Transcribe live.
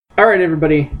All right,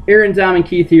 everybody. Aaron, Dom, and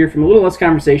Keith here from a Little Less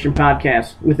Conversation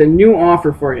podcast with a new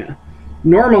offer for you.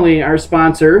 Normally, our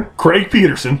sponsor, Craig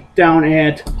Peterson, down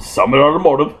at Summit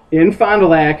Automotive in Fond du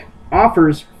Lac,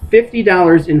 offers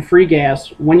 $50 in free gas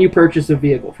when you purchase a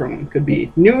vehicle from them. Could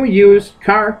be new, used,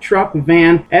 car, truck,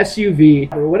 van,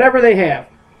 SUV, or whatever they have.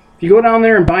 If you go down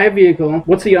there and buy a vehicle,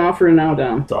 what's the offer now,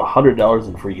 Dom? It's $100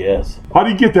 in free gas. How do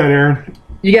you get that, Aaron?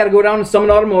 You got to go down to Summit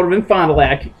Automotive in Fond du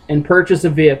Lac and purchase a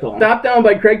vehicle. Stop down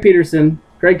by Craig Peterson.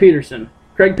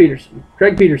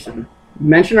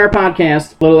 Mention our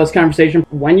podcast, Little Less Conversation,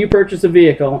 when you purchase a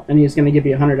vehicle, and he's going to give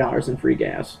you $100 in free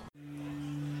gas.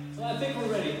 So I think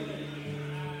we're ready.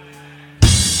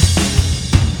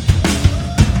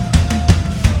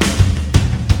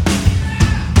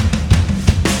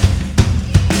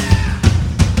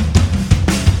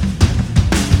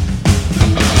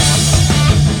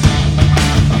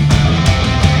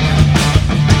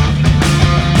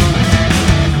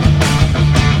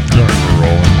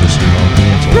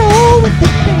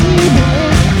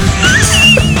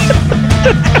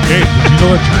 Hey, did you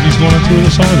know that Journey's going on tour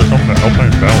this summer? They're coming to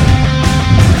Alpine Valley.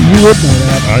 You would know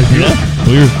that. I do.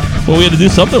 Yeah. We had to do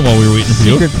something while we were waiting for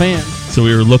you. Secret fan. So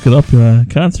we were looking up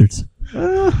concerts.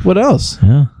 What else?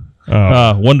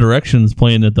 Yeah. One Direction's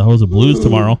playing at the House of Blues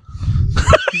tomorrow.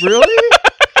 Really?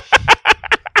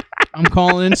 I'm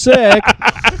calling in sick.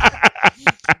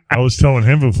 I was telling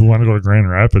him if we want to go to Grand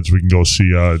Rapids, we can go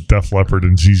see Def Leppard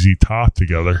and ZZ Top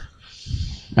together.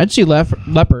 I'd see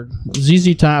Leopard.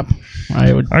 ZZ Top.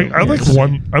 I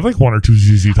like one or two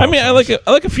ZZ Top. I mean, I like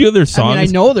a few of their songs. I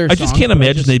know their songs. I just can't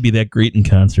imagine they'd be that great in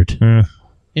concert.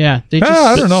 Yeah, they just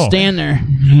I don't know. stand there.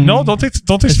 No, don't they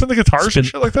spin the guitars and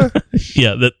shit like that?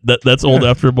 Yeah, that's old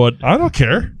after about I don't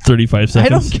care. 35 I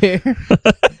seconds. don't care.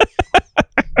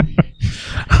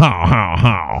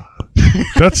 How.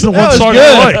 That's the one was song good.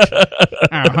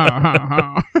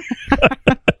 I like.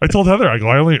 I told Heather, I go,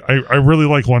 I really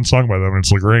like one song by them, and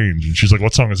it's LaGrange. And she's like,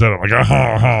 what song is that? I'm like,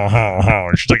 how.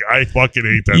 And she's like, I fucking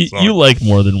hate that song. You like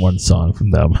more than one song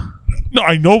from them. No,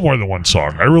 I know more than one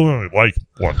song. I really only like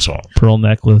one song. Pearl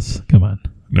Necklace. Come on.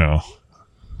 No.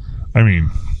 I mean,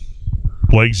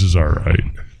 Legs is all right.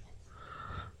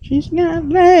 She's got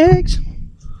legs.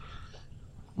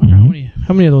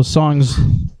 How many of those songs?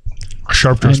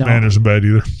 Sharp Dressed Man isn't bad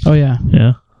either. Oh, yeah.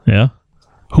 Yeah.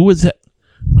 Who was that?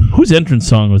 Whose entrance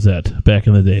song was that back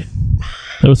in the day?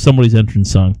 That was somebody's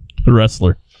entrance song. A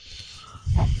wrestler.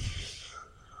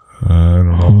 I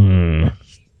don't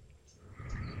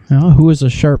know. Who is a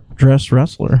sharp-dressed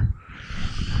wrestler?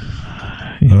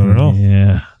 I don't know.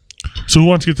 Yeah. So who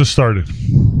wants to get this started?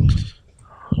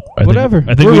 Whatever.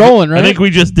 I think We're rolling, right? I think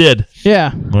we just did.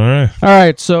 Yeah. All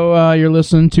right. So you're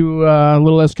listening to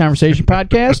Little Less Conversation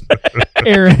podcast.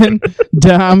 Aaron,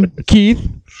 Dom, Keith,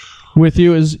 with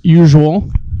you as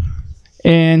usual.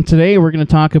 And today we're going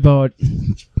to talk about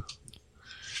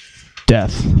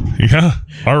death. Yeah.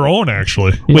 Our own,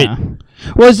 actually. Yeah.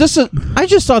 Well, is this I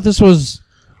just thought this was...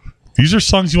 These are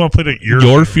songs you want to play at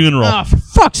your funeral. Oh, for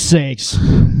fuck's sakes.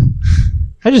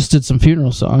 I just did some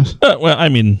funeral songs. Well, I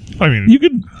mean, you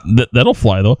could. That'll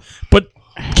fly though. But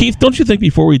Keith, don't you think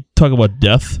before we talk about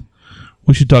death,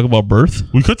 we should talk about birth?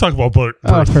 We could talk about birth.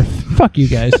 Fuck you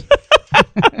guys.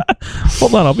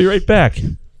 Hold on, I'll be right back.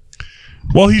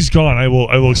 While he's gone, I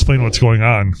will explain what's going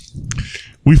on.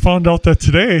 We found out that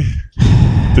today,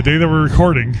 the day that we're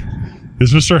recording,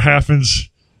 is Mr. Haffen's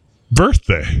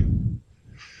birthday.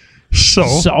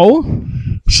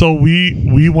 So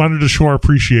we wanted to show our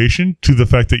appreciation to the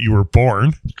fact that you were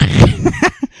born.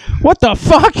 What the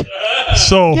fuck?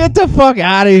 So get the fuck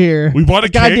out of here. We bought a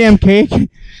goddamn cake.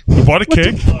 We bought a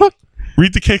cake. The fuck?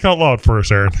 Read the cake out loud for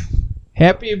us, Aaron.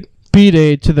 Happy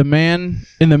B-Day to the man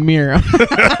in the mirror.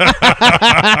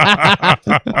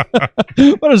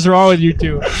 What is wrong with you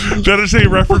two? That is a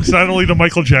reference not only to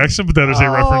Michael Jackson, but that is a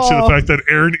reference to the fact that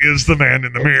Aaron is the man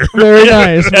in the mirror. Very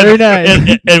nice. Very nice.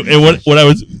 And when I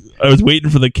was waiting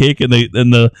for the cake, and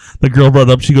the girl brought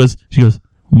it up, she goes,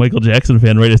 Michael Jackson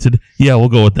fan, right? I said, yeah, we'll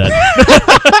go with that.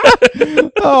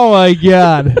 Oh my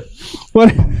god.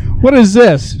 What is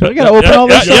this? We gotta open all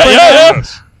this stuff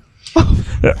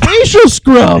Yeah. Facial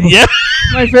scrub. Yeah.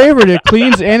 My favorite. It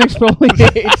cleans and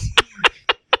exfoliates.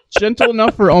 Gentle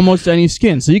enough for almost any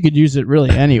skin, so you could use it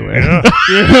really anywhere. Yeah.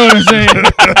 You know what I'm saying?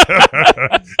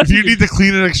 If you need to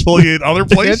clean and exfoliate other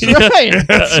places, That's right.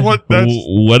 That's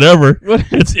whatever.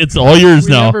 It's all yours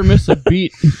We now. never miss a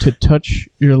beat to touch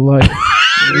your life.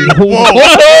 Whoa!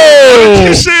 What did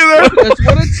you say there? That's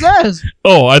what it says.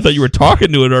 Oh, I thought you were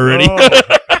talking to it already.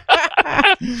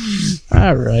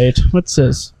 All right. What's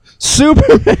this?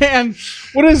 Superman.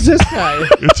 What is this guy?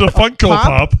 It's a Funko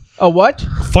Pop. A what?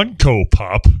 Funko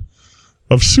Pop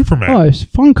of Superman. Oh, it's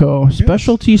Funko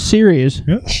specialty series.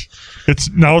 Yes. It's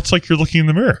like you're looking in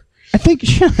the mirror. I think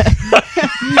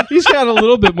he's got a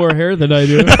little bit more hair than I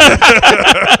do.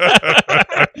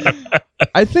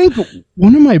 I think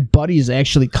one of my buddies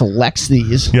actually collects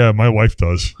these. Yeah, my wife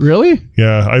does. Really?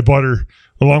 Yeah, I bought her.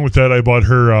 Along with that, I bought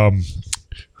her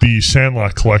the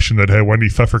Sandlot collection that had Wendy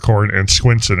Pfeffercorn and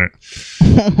Squints in it.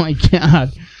 Oh my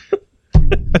god!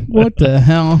 What the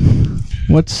hell?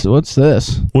 What's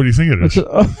this? What do you think it is?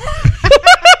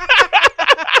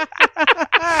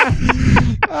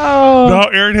 Oh, Now,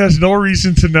 Aaron has no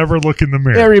reason to never look in the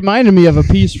mirror. it reminded me of a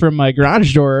piece from my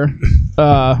garage door.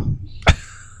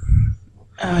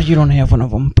 You don't have one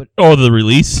of them, but Oh, the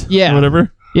release? Yeah. Or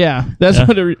whatever? yeah, that's Yeah.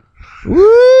 what it. Woo!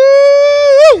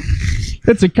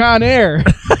 It's a Con Air.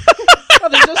 Oh,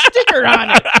 there's a sticker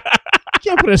on it. You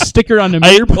can't put a sticker on the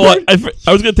mirror. I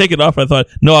was going to take it off. I thought,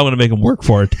 no, I'm going to make him work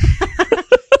for it.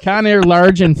 Con Air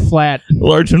large and flat.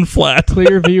 Large and flat.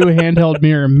 Clear view handheld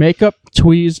mirror. Makeup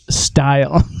tweeze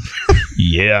style.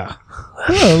 Yeah.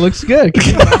 Oh, it looks good.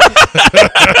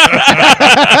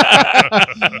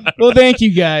 Well, thank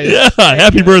you guys. Yeah.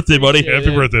 Happy birthday, buddy.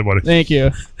 Happy birthday, buddy. Thank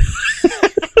you.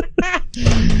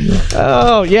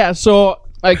 Oh, yeah. So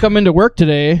I come into work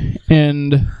today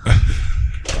and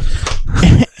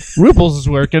Ruples is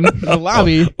working in the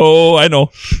lobby. Oh, I know.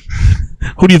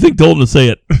 Who do you think told him to say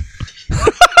it?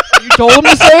 You told him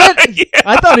to say it? Yeah.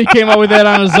 I thought he came up with that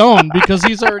on his own because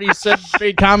he's already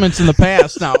made comments in the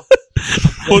past now.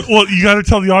 Well, you got to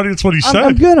tell the audience what he said.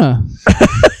 I'm gonna. I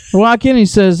walk in, he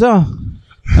says, "Oh,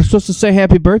 I'm supposed to say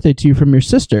happy birthday to you from your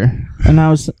sister." And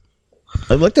I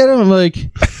looked at him, I'm like,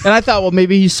 and I thought, well,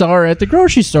 maybe he saw her at the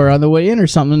grocery store on the way in or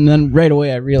something. And then right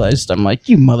away I realized, I'm like,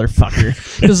 you motherfucker.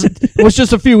 Because it was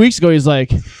just a few weeks ago, he's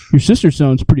like, your sister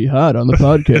sounds pretty hot on the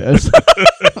podcast.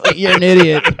 Like, you're an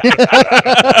idiot.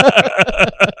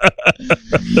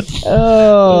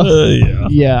 Oh, Yeah.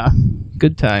 yeah.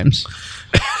 Good times.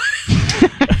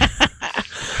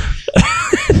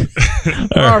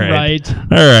 All right.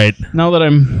 All right. Now that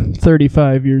I'm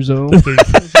 35 years old.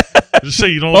 Just say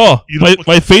you don't. Oh, you don't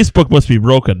my Facebook must be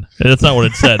broken. That's not what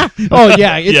it said. Oh,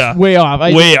 yeah. It's Yeah. way off.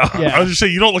 Way off. I Yeah. was just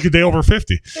saying you don't look a day over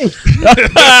 50.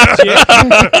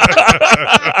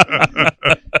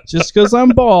 Just because I'm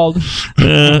bald.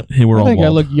 Hey, we're I all think I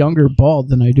bald. look younger bald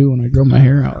than I do when I grow my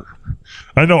hair out.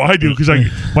 I know I do because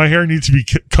my hair needs to be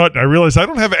cut, and I realize I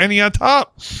don't have any on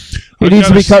top. It needs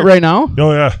to be cut right now?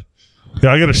 Oh yeah,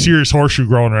 yeah. I got a serious horseshoe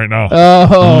growing right now.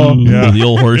 Oh. Yeah. The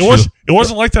old horseshoe. It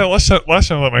wasn't like that last time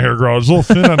I let my hair grow. It was a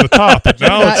little thin on the top, but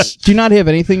now it's Do you not have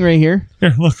anything right here?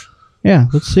 here. Look, Yeah,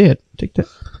 let's see it. Take that.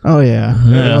 Oh, yeah.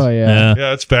 Oh, yeah.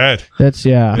 yeah, it's bad. That's,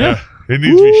 yeah. Yeah, it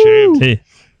needs to be shaved. Hey,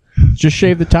 Just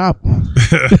shave the top.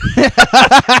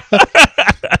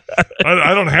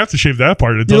 I don't have to shave that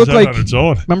part. It You does look that like- on its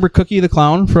own. Remember Cookie the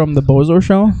Clown from the Bozo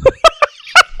Show?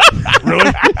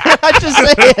 Really? I just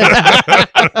saying.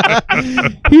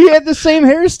 He had the same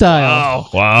hairstyle. wow.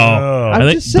 Wow. Oh. I I'm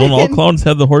think just don't all saying. clowns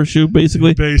have the horseshoe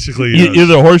basically? Basically, yes. Either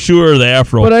the horseshoe or the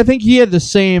afro. But I think he had the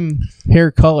same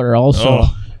hair color also.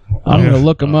 Oh. I'm Yeah. going to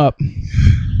look him up.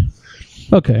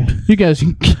 Okay. You guys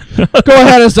can go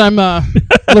ahead as I'm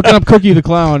looking up Cookie the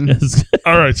Clown.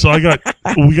 All right, so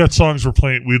we got songs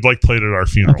we'd like played at our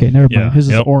funeral. Okay, never mind. Yeah. His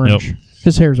is Yep, orange. yep.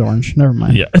 His hair's orange. Never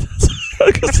mind. Yeah. I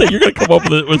was gonna say you're gonna come up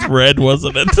with it was red,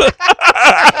 wasn't it?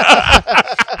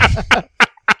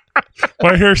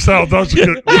 My hairstyle doesn't get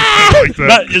like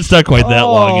that. It's not quite that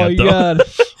long Oh, yet, though. God.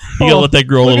 You gotta let that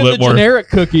grow a Look little at bit the more. generic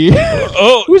Cookie.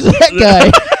 Oh, Who's that guy?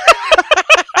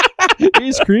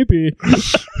 He's creepy.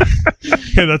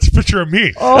 Hey, that's a picture of me.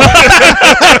 Exactly.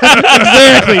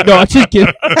 No, I just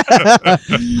kidding.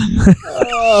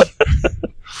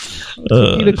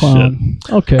 Cookie the Clown.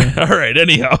 Okay. shit. All right.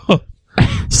 Anyhow,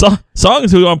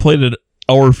 songs we want to play at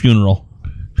our funeral.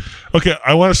 Okay,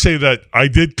 I want to say that I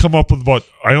did come up with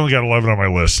I only got 11 on my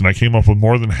list, and I came up with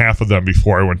more than half of them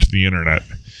before I went to the internet.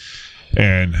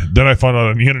 And then I found out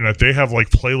on the internet they have like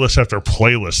playlist after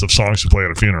playlist of songs to play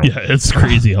at a funeral. Yeah, it's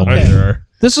crazy how many there are.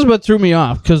 This is what threw me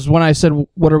off because when I said,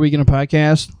 "What are we going to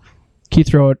podcast?"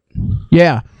 Keith wrote,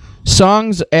 "Yeah,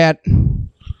 songs at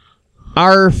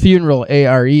our funeral."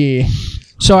 ARE.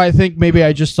 So I think maybe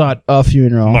I just thought a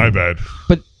funeral, My bad.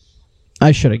 but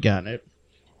I should have gotten it.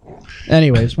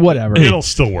 Anyways, whatever. It'll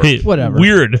still work. Hey, Whatever.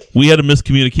 Weird. We had a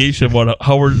miscommunication about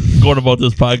how we're going about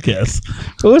this podcast.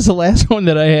 What was the last one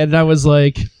that I had? And I was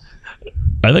like,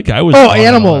 I think I was. "Oh, on it.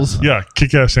 animals." Yeah,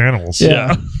 kick-ass animals.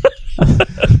 Yeah.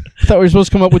 thought we were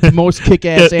supposed to come up with the most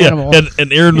kick-ass animal.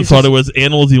 And Aaron thought it was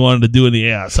animals he wanted to do in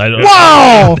the ass. I don't.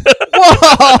 Whoa!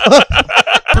 Whoa!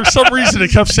 For some reason,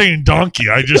 it kept saying donkey.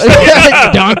 I just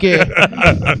Donkey.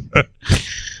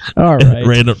 All right.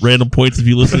 Random points. If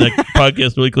you listen to that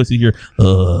podcast really close, you hear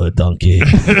donkey.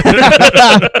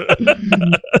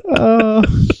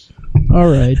 All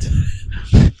right.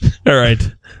 All right.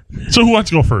 So who wants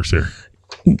to go first here?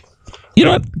 You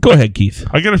know what? Go ahead, Keith.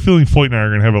 I got a feeling Foyt and I are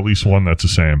going to have at least one that's the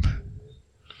same.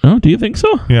 Oh, do you think so?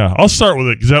 Yeah, I'll start with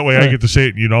it because that way I get to say it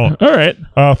and you know. All right.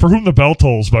 For Whom the Bell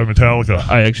Tolls by Metallica.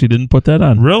 I actually didn't put that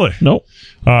on. Really? Nope.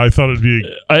 I thought it'd be.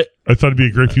 I thought it'd be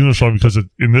a great funeral song because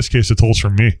in this case it tolls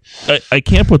from me. I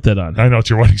can't put that on. I know it's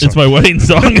your wedding song. It's my wedding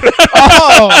song.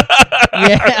 Oh,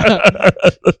 yeah.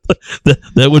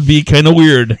 that would be kind of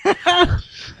weird. I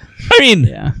mean,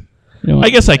 Yeah.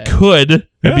 I guess I could.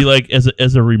 It'd be like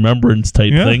as a remembrance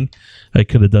type thing. I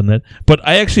could have done that, but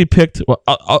I actually picked. Well,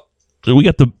 we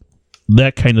got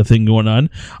that kind of thing going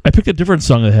on. I picked a different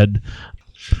song that had.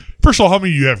 First of all, how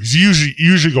many do you have? Because you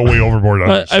usually go way overboard on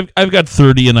this. I've got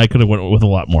 30, and I could have went with a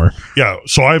lot more. Yeah,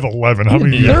 so I have 11. How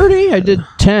many do you have? 30? I did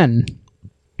 10.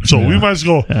 So we might as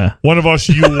well go. Yeah. One of us,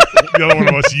 you. The other one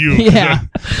of us, you. Yeah.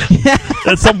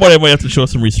 At some point, I might have to show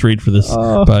some restraint for this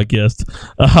podcast.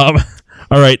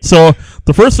 All right, so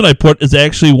the first one I put is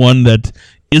actually one that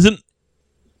isn't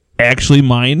actually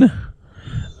mine,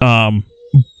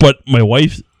 but my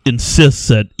wife insists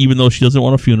that even though she doesn't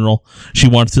want a funeral, she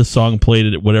wants this song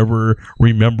played at whatever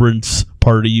remembrance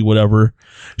party, whatever.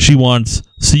 She wants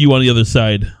 "See You on the Other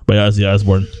Side" by Ozzy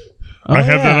Osbourne. I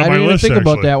have that on my I didn't list, even think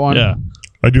about actually. that one. Yeah,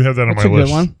 I do have that on That's my a good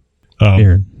list. one.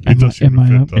 Aaron. It does seem am I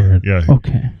to fit, up? though. Aaron. Yeah.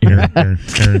 Okay. Aaron.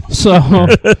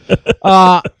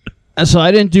 So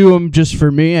I didn't do them just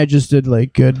for me. I just did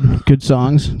like good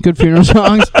songs, good funeral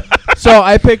songs. So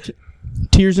I picked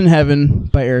 "Tears in Heaven"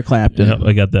 by Eric Clapton. Yep,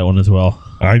 I got that one as well.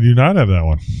 I do not have that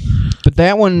one. But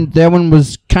that one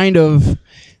was kind of. It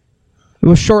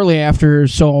was shortly after.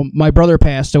 So my brother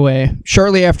passed away.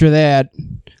 Shortly after that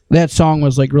song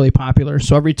was like really popular.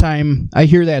 So every time I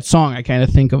hear that song, I kind of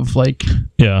think of like.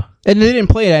 Yeah, And they didn't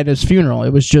play it at his funeral.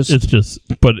 It was just. it's just,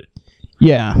 but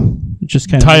Yeah. It just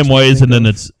kind of. time wise, and then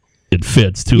it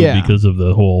fits too Yeah. because of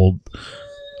the whole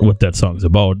what that song's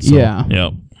about. So, Yeah.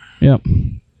 Yep.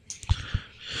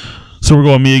 So we're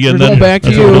going me again. We're then going back to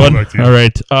That's what you. we're doing? Back to you. All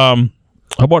right.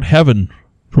 How about "Heaven"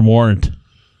 from Warrant?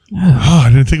 Oh, I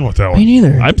didn't think about that Me one.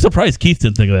 neither. I'm surprised Keith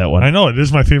didn't think of that one. I know it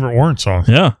is my favorite Warrant song.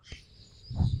 Yeah.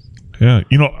 Yeah,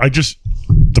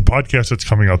 the podcast that's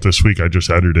coming out this week, I just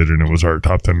edited and it was our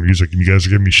top 10 music, and you guys are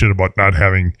giving me shit about not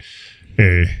having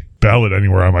a ballad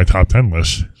anywhere on my top 10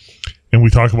 list. And we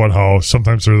talk about how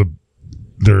sometimes they're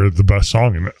the best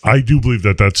song, and I do believe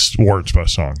that that's Warrant's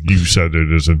best song. You said it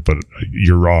isn't, but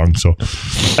you're wrong. So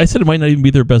I said it might not even be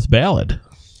their best ballad.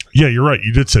 yeah, you're right.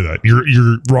 You did say that.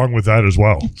 You're wrong with that as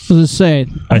well. I was gonna say,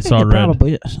 I think saw it Red.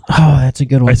 Probably is. Oh, that's a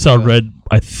good one. I saw Red.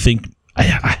 I think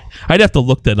I'd have to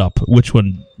look that up. Which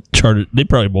one charted? They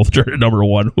probably both charted number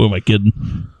one. Who am I kidding?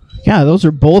 Yeah, those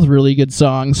are both really good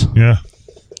songs. Yeah.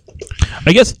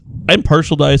 I guess I'm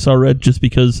partial to "I Saw Red" just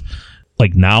because,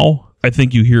 like now, I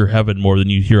think you hear "Heaven" more than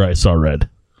you hear "I Saw Red."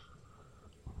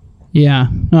 Yeah,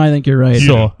 no, I think you're right. Yeah.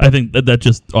 So I think that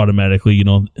just automatically,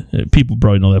 people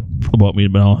probably know that about me,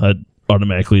 but now that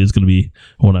automatically is going to be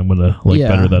one I'm going to like Yeah.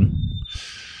 better than.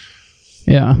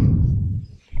 Yeah.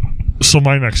 So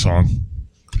my next song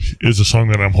is a song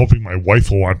that I'm hoping my wife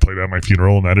will want played at my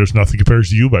funeral, and that is "Nothing Compares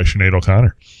to You" by Sinead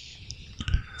O'Connor.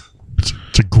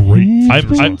 It's a great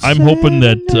funeral song. I'm hoping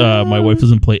that my wife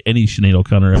doesn't play any Sinead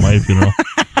O'Connor at my funeral.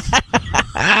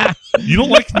 You don't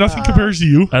like "Nothing Compares to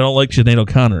You"? I don't like Sinead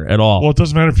O'Connor at all. Well, it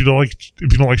doesn't matter if you don't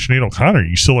like Sinead O'Connor.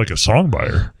 You still like a song by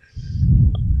her.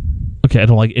 Okay, I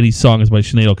don't like any songs by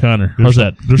Sinead O'Connor. How's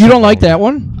that? There's You don't something like wrong that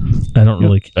one? I don't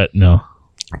really. No. with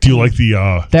it. Do you like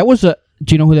the That was a.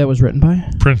 Do you know who that was written by?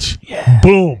 Prince? Yeah.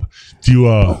 Boom. Do you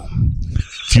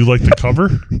like the cover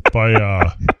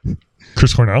by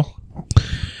Chris Cornell?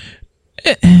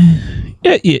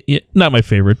 Yeah. Not my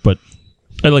favorite, but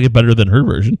I like it better than her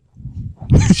version.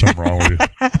 There's something wrong with you.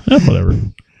 Whatever.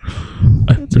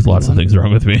 There's lots of things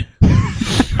wrong with me.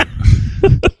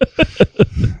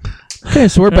 Okay,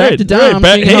 so we're back to Dom.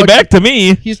 seeing how back to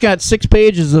me. He's got 6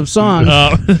 pages of songs.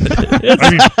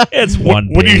 It's one.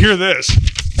 When you page. hear this,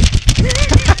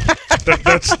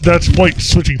 that's White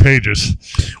switching pages.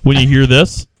 When you hear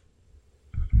this,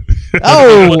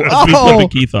 Oh, flipping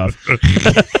Keith off.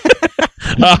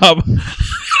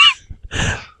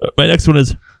 My next one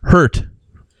is "Hurt,"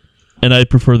 and I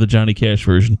prefer the Johnny Cash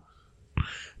version.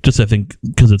 Just I think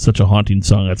because it's such a haunting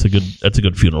song, that's a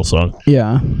good funeral song.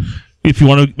 yeah. If you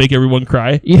want to make everyone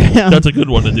cry, Yeah. that's a good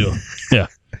one to do. Yeah.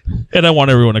 And I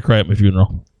want everyone to cry at my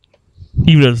funeral.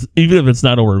 Even if it's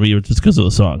not over me, it's just because of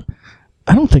the song.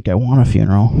 I don't think I want a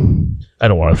funeral. I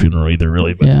don't want a funeral either,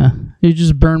 really. But, Yeah. You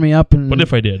just burn me up and but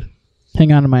if I did.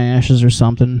 hang on to my ashes or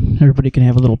something. Everybody can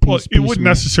have a little piece. Well, it piece of wouldn't me.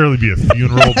 necessarily be a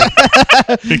funeral.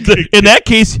 But In that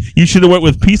case, you should have went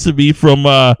with Piece of Me from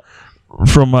oh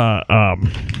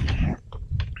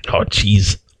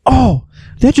jeez. Oh,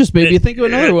 that just made me think of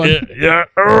another one. Yeah.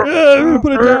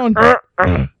 Put it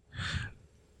down.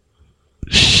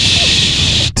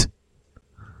 Shh.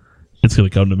 It's gonna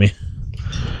come to me.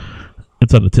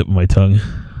 It's on the tip of my tongue.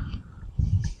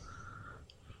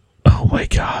 Oh my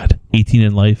god. 18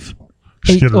 in Life.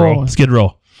 Skid Row. Skid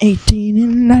Row. 18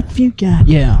 in life you got.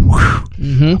 Yeah.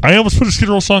 I almost put a Skid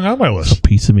Row song on my list.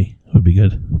 Piece of Me would be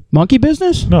good. Monkey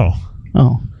Business? No.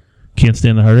 Oh. Can't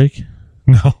Stand the Heartache.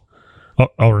 No.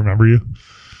 I'll remember you.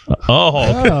 Oh,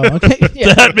 okay. Oh, okay.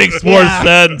 Yeah. That makes more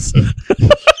sense.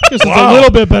 It's a little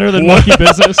bit better than Monkey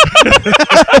Business.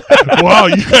 Wow,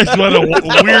 you guys went a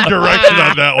weird direction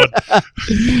on that one.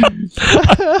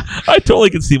 I totally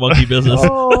can see Monkey Business.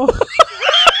 Oh.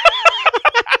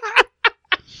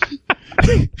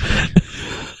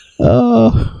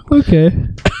 Oh, okay.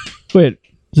 Wait,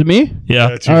 is it me? Yeah,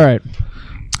 That's you. All right.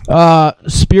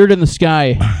 Spirit in the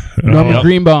Sky. Norman Yep.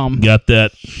 Greenbaum. got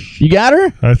that. You got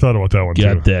her? I thought about that one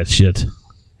Got too. that shit.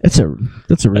 That's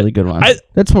a really good one. I-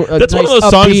 that's more, That's one of those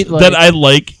songs that I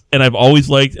like and I've always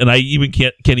liked, and I even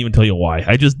can't even tell you why.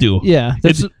 I just do. Yeah.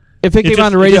 That's, It- if it came just-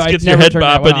 on the it radio, just I'd gets your never head turn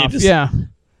that one bopping, you off. just- Yeah.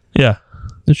 Yeah.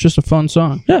 It's just a fun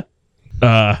song. Yeah.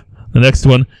 The next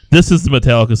one. This is the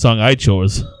Metallica song I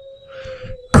chose.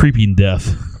 Creeping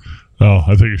Death. Oh,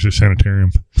 I think you said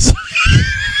Sanitarium.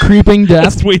 Creeping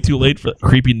That's Death. way too late for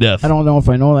Creeping Death. I don't know if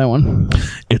I know that one.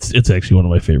 It's actually one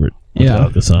of my favorite Yeah.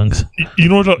 Metallica songs. You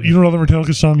know what? You know another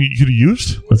Metallica song you could have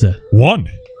used? What's that? One.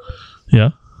 Yeah.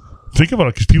 Think about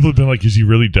it, because people have been like, "Is he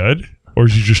really dead, or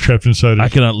is he just trapped inside?" I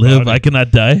his cannot live. body?" I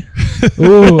cannot die.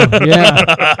 Ooh, yeah.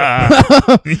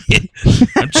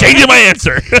 I'm changing my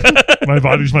answer. My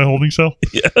body's my holding cell.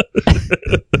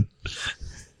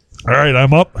 All right,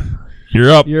 I'm up.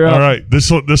 You're up. You're up. All right,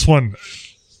 this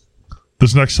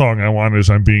next song I want is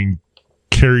I'm being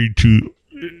carried in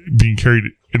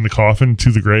the coffin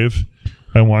to the grave.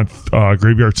 I want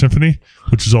Graveyard Symphony,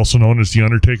 which is also known as The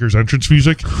Undertaker's entrance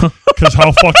music. Because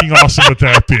how fucking awesome would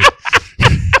that be?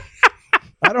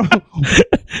 I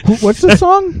don't. What's the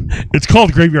song? It's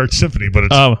called Graveyard Symphony, but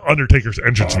it's Um, Undertaker's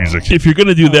entrance music. If you're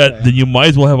gonna do that, then you might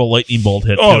as well have a lightning bolt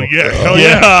hit. Oh too. yeah, hell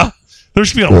yeah!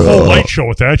 There's gonna be a whole light show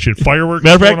with that shit. Fireworks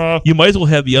Matter of going fact, off. you might as well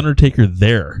have the Undertaker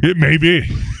there. It may be,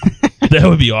 That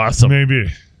would be awesome. maybe.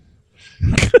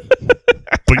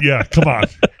 But yeah, come on.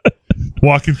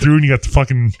 Walking through and you got the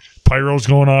fucking pyros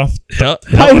going off, Hell,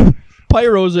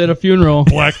 Pyros at a funeral.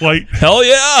 black light. hell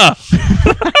yeah!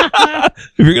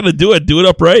 If you're gonna do it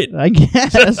upright. I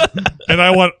guess. And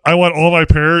I want all my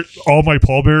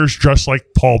pallbearers dressed like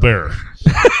Paul Bear.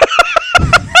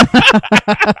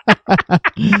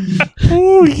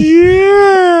 Oh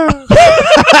yeah!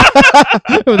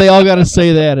 They all got to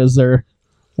say that as they're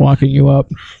walking you up.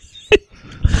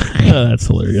 That's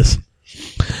hilarious.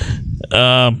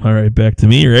 All right, back to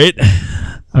me. Right,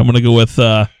 I'm gonna go with,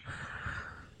 and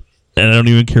I don't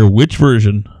even care which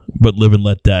version, but "Live and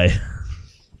Let Die."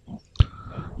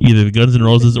 Either the Guns N'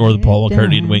 Roses or the Paul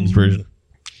McCartney and Wings version.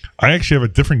 I actually have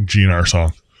a different GNR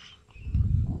song.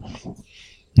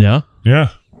 Yeah, Yeah.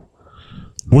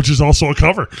 Which is also a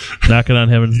cover. "Knocking on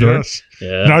Heaven's Door." Yes.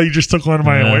 Yeah. Now you just took one of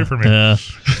mine away from me.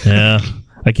 Yeah.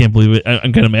 I can't believe it.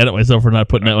 I'm kind of mad at myself for not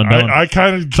putting that one down. I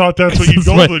kind of thought that's what you It's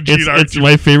go my- with the GNR. it's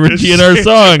my favorite It's GNR my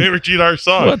song. favorite GNR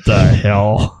song. What the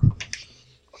hell?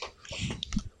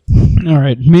 All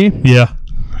right, me. Yeah.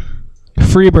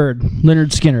 Freebird,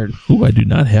 Leonard Skinner. Ooh, I do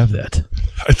not have that.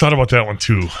 I thought about that one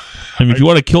too. I mean, if you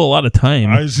want to kill a lot of time,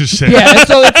 I was just saying. Yeah,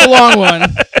 it's a long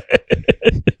one.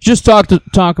 Just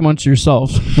talk amongst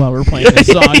yourselves while we're playing this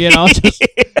song. You know, just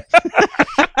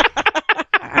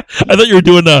I thought you were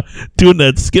doing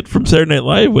that skit from Saturday Night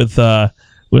Live with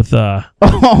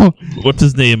what's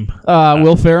his name?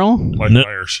 Will Ferrell. Mike No.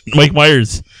 Myers. Mike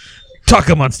Myers. Talk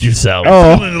amongst yourselves.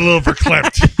 Feeling a little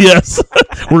verklempt. Yes.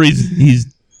 Where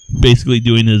he's basically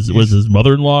doing his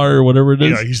mother-in-law or whatever it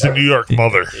is. Yeah, he's the New York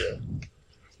mother.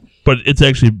 But it's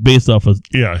actually based off of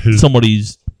Yeah, his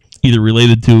somebody's either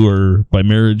related to or by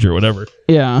marriage or whatever.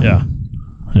 Yeah. Yeah.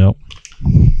 Yep.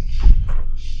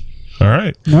 All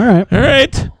right. All right. All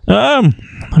right.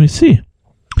 Let me see.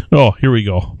 Oh, here we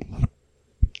go.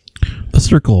 The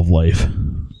Circle of Life.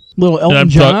 Little And Elton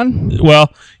John.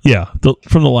 Well, yeah,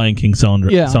 from the Lion King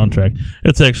soundtrack.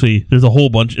 It's actually there's a whole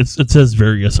bunch. It says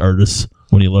various artists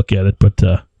when you look at it, but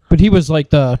He was like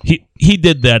the. he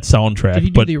did that soundtrack. Did he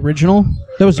do the original?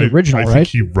 That was the original, I right? think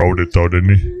he wrote it though,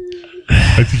 didn't he?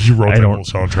 I think he wrote that whole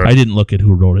soundtrack. I didn't look at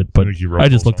who wrote it, but think he wrote I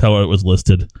just the looked how it was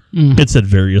listed. It said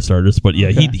various artists, but yeah,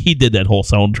 he did that whole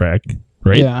soundtrack,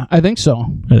 right? Yeah, I think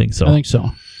so. I think so.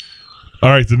 All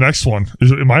right, the next one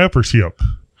is. Am I up or is he up?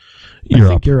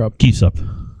 You're up. You're up. Keith's up.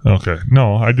 Okay,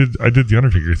 no, I did the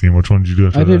Undertaker theme. Which one did you do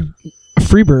after I that? did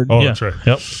Freebird. Oh, Yeah. that's right.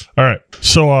 Yep. All right,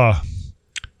 so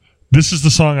this is the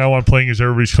song I want playing as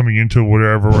everybody's coming into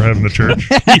wherever we're having the church,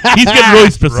 He's getting really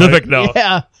specific now.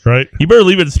 Yeah. right? You better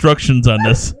leave instructions on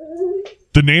this.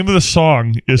 The name of the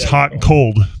song is "Hot and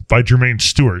Cold" by Jermaine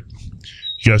Stewart.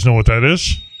 You guys know what that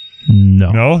is?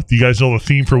 No. No? Do you guys know the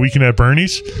theme for Weekend at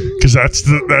Bernie's? Because that's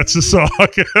the song.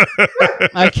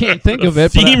 I can't think of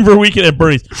it. But Theme for Weekend at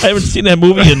Bernie's. I haven't seen that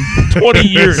movie in 20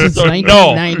 years. Since So no,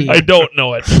 1990. I don't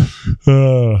know it.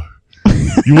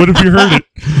 You would if you heard it.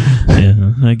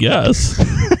 Yeah, I guess.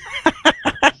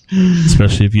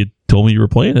 Especially if you told me you were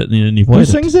playing it and you who played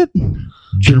it. sings it?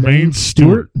 Jermaine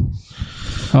Stewart.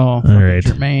 Oh, All right.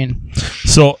 Jermaine.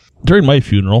 So during my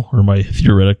funeral, or my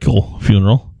theoretical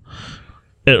funeral,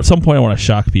 at some point I want to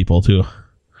shock people too.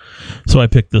 So I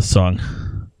picked this song.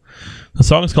 The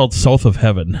song is called South of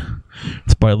Heaven.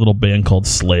 It's by a little band called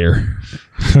Slayer.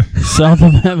 South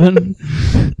of Heaven.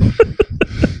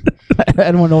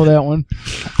 I don't know that one.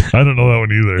 I don't know that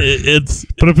one either. It's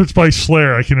But if it's by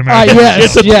Slayer, I can imagine.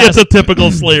 Yes, it's a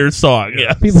typical Slayer song.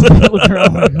 Yeah. People look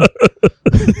around.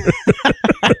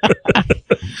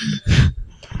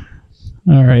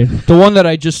 All right. The one that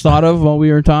I just thought of while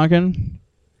we were talking,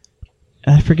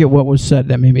 I forget what was said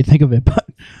that made me think of it, but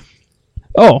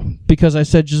because I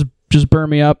said just burn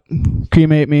me up,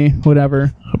 cremate me,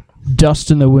 whatever. Dust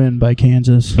in the Wind by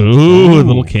Kansas. Ooh,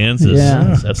 little Kansas.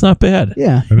 Yeah. That's not bad.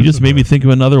 Yeah. You just made me think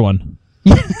of another one.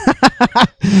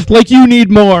 Like you need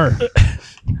more.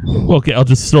 Okay, I'll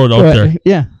just throw it out there.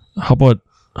 Yeah. How about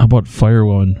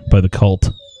Firewoman by The Cult?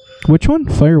 Which one?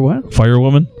 Fire what?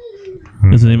 Firewoman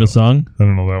is the name of the song. I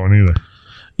don't know that one either.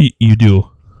 You do.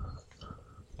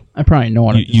 I probably know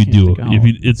it. I just You can't do. think of If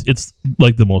you, it's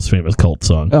like the most famous Cult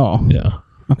song. Oh. Yeah.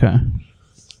 Okay.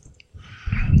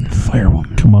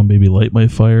 Firewoman. Come on, baby, light my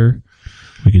fire.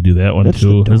 We could do that one That's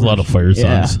too. the There's a lot of fire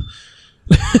Yeah. songs.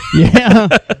 Yeah.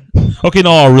 Okay,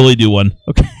 no, I'll really do one.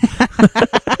 Okay.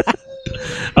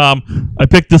 I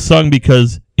picked this song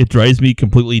because it drives me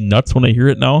completely nuts when I hear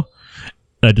it now.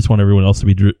 And I just want everyone else to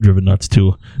be driven nuts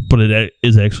too. But it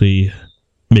is actually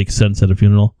makes sense at a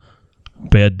funeral.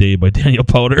 Bad Day by Daniel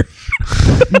Powder.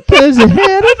 Because it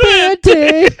had a bad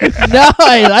day. Nice.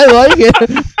 I like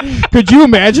it. Could you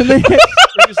imagine that?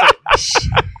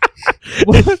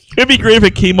 It'd be great if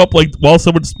it came up like while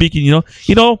someone's speaking. You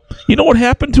know what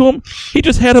happened to him? He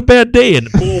just had a bad day,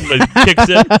 and boom, it kicks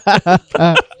in.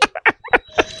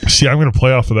 See, I'm going to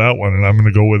play off of that one, and I'm going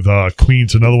to go with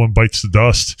Queen's Another One Bites the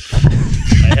Dust.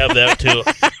 I have that too.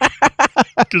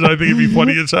 Because I think it'd be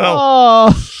funny as hell.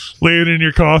 Oh. Laying in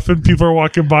your coffin, people are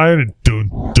walking by, and dun,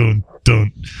 dun,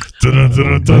 dun, dun,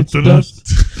 dun, dun, dun, dun.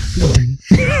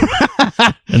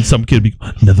 And some kid be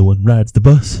another one rides the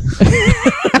bus.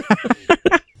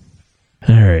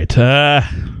 All right.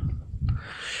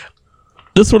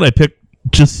 This one I picked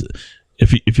just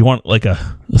if you want like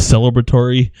a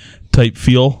celebratory type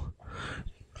feel.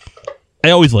 I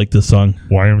always like this song.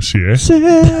 YMCA.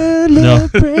 No,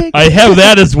 I have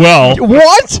that as well.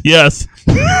 What? Yes,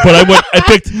 but I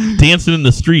picked "Dancing in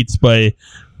the Streets" by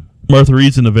Martha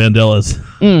Reeves and the Vandellas.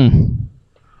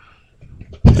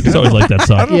 I just always like that I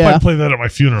song. don't know if I'd play that at my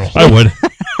funeral. I would.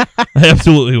 I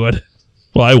absolutely would.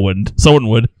 Well, I wouldn't. Someone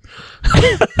would.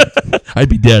 I'd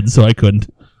be dead, so I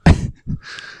couldn't.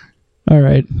 All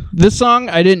right. This song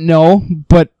I didn't know,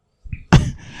 but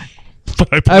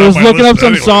But I was looking up some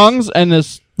anyways. songs, and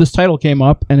this title came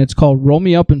up, and it's called "Roll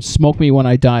Me Up and Smoke Me When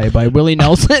I Die" by Willie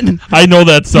Nelson. I know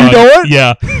that song. You know it?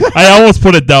 Yeah. I almost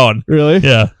put it down. Really?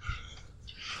 Yeah.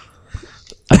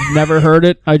 I've never heard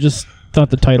it. I just thought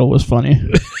the title was funny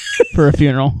for a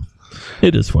funeral.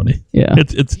 It is funny. Yeah.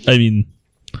 It's I mean,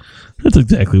 that's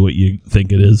exactly what you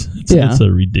think it is. Yeah. It's a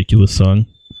ridiculous song.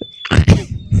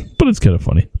 But it's kind of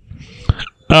funny.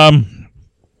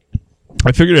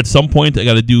 I figured at some point I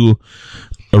got to do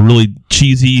a really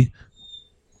cheesy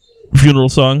funeral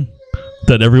song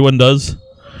that everyone does.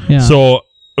 Yeah. So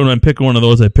when I'm picking one of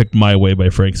those, I picked "My Way" by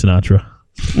Frank Sinatra.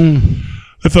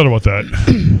 I thought about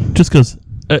that. Just because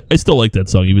I still like that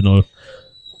song, even though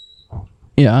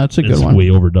yeah, that's a good it's one. way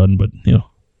overdone. But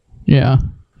Yeah.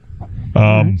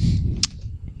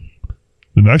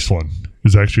 The next one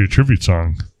is actually a tribute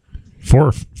song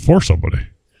for somebody.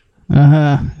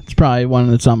 It's probably one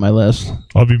that's on my list.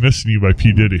 I'll Be Missing You by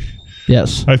P. Diddy.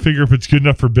 Yes. I figure if it's good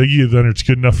enough for Biggie, then it's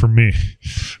good enough for me.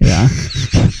 Yeah.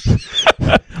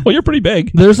 Well, you're pretty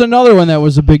big. There's another one that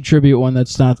was a big tribute one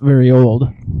that's not very old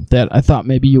that I thought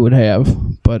maybe you would have,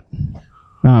 but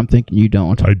now I'm thinking you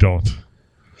don't. I don't.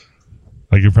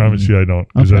 I can promise you I don't,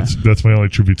 because Okay. that's my only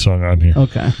tribute song on here.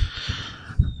 Okay.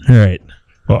 All right.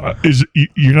 Well,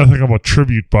 you're not thinking about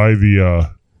tribute by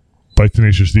by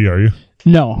Tenacious D, are you?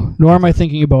 No, nor am I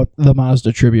thinking about the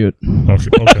Mazda tribute. Okay.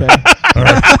 All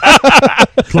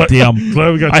right. Damn.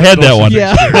 Glad we got. I had that one.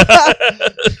 Yeah.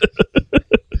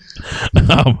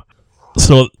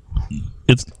 So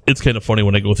it's kind of funny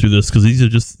when I go through this because these are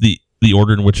just the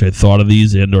order in which I thought of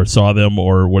these and or saw them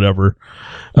or whatever.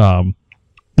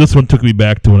 This one took me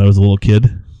back to when I was a little kid,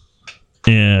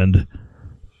 and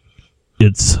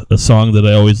it's a song that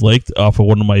I always liked off of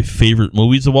one of my favorite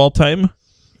movies of all time,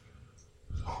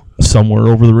 Somewhere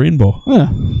Over the Rainbow Yeah.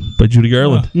 by Judy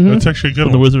Garland That's actually a good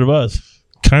from The one. Wizard of Oz.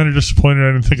 Kind of disappointed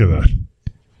I didn't think of that.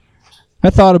 I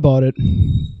thought about it,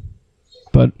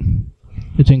 but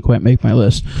it didn't quite make my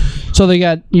list. So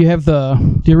you have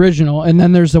the original, and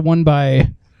then there's the one by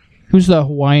who's the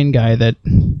Hawaiian guy that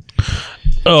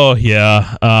Oh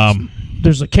yeah,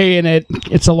 there's a K in it.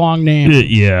 It's a long name. But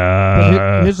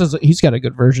yeah. he's got a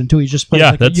good version too. He just plays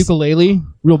Yeah, like a that's- ukulele,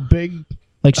 real big,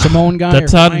 like Simone guy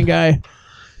That's or on- Hawaiian guy.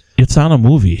 It's on a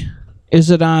movie. Is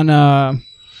it on?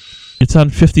 It's on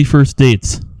 50 First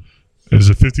Dates. Is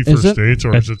it 51st Is it? Dates,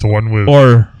 or is it the one with?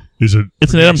 Or is it?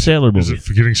 it's an Adam Sandler Is movie. it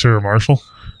Forgetting Sarah Marshall?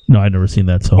 No, I've never seen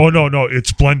that. So Oh no,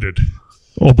 it's Blended.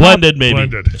 Blended maybe.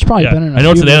 Blended. It's probably Yeah, been in. I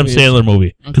know it's few an Adam movies. Sandler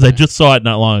movie because I just saw it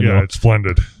not long ago. Yeah, it's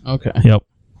Blended. Okay. Yep.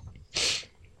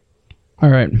 All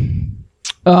right.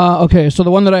 Okay, so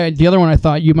the other one I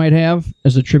thought you might have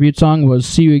as a tribute song was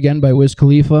 "See You Again" by Wiz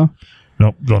Khalifa.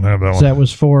 Nope, don't have that So one. that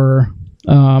was for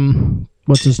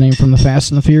what's his name from the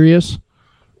Fast and the Furious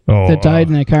Oh, that died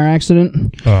in a car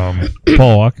accident. Paul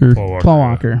Walker. Paul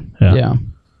Walker. Yeah.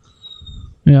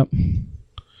 Yep.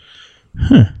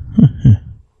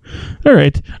 All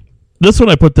right. This one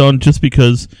I put down just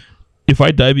because if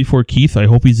I die before Keith, I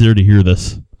hope he's there to hear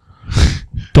this.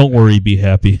 Don't worry, be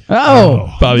happy.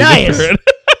 Oh, Bobby nice. McFerrin.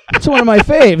 It's one of my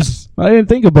faves. I didn't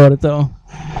think about it though.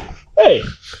 Hey,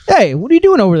 Hey, what are you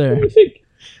doing over there? what do you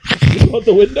think? Out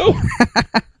the window?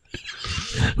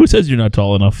 Who says you're not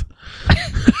tall enough?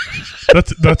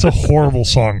 That's a horrible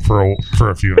song for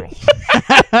a funeral.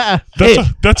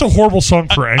 That's a horrible song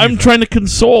for anything. I'm trying to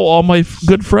console all my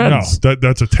good No, friends.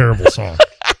 that's a terrible song.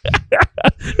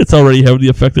 It's already having the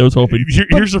effect I was hoping.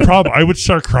 Here's the problem. I would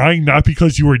start crying not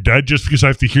because you were dead, just because I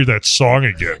have to hear that song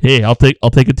again. Hey, I'll take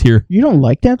a tear. You don't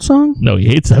like that song? No, he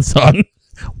hates that song.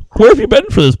 Where have you been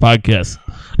for this podcast?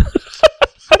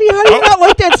 How do you not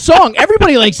like that song?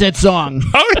 Everybody likes that song.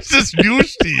 How is this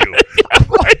news to you?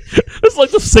 It's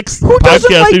like the sixth doesn't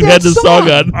podcast like we've that had this song song?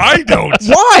 on. I don't.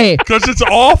 Why? Because it's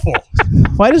awful.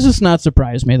 Why does this not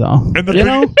surprise me though? And the You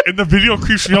video, know? and the video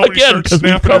creeps me out when he Again, starts 'cause we've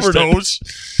snapping his covered it. toes.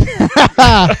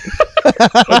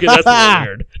 Okay, that's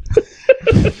weird.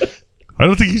 I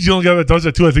don't think he's the only guy that does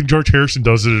that too. I think George Harrison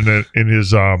does it in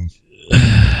his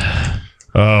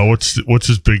what's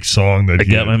his big song that I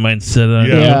got my mind set on.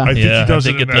 Yeah, Yeah. I think he does I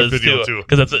think it in that video too.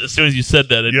 Because as soon as you said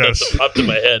that, it Yes. popped in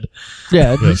my head.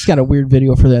 Yeah, it's got a weird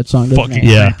video for that song. Doesn't Fucking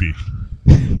it? Yeah.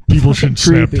 creepy. People shouldn't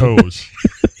snap Creepy. toes.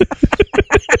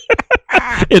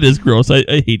 It is gross. I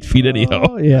hate feet anyhow.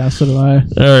 Oh, yeah, so do I.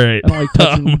 All right. I don't like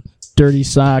touching dirty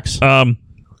socks.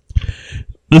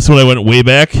 This one I went way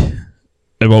back.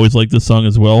 I've always liked this song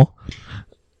as well.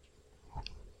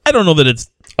 I don't know that it's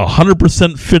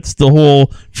 100% fits the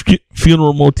whole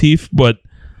funeral motif, but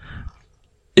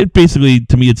it basically,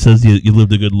 to me, it says you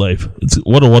lived a good life. It's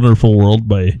What a Wonderful World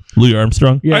by Louis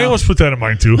Armstrong. Yeah. I almost put that in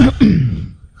mine too.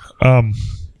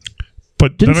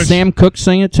 But Didn't then Sam Cooke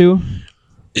sing it too?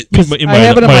 Because It I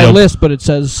have it on might my have. list, but it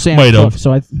says Sam Might Cooke. have.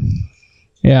 So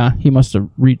yeah, he must have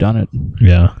redone it.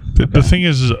 Yeah. the thing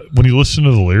is when you listen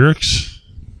to the lyrics,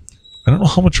 I don't know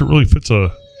how much it really fits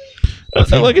a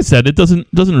Like I said, it doesn't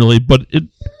really, but it.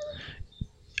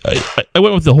 I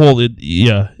went with the whole.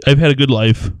 I've had a good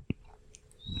life.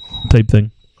 Type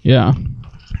thing. Yeah.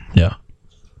 Yeah.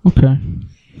 Okay.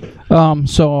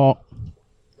 So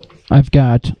I've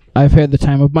had the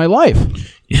time of my life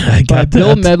Yeah, I by got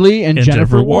Bill that. Medley and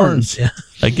Jennifer Warnes. Yeah,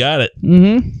 I got it.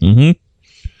 Mm-hmm. Mm-hmm.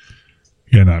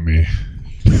 Yeah, not me.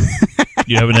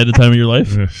 You haven't had the time of your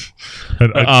life.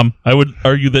 I would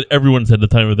argue that everyone's had the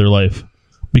time of their life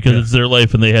because it's their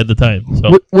life and they had the time.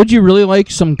 So Would you really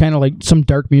like some kind of like some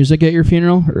dark music at your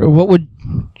funeral, or what would?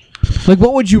 Like,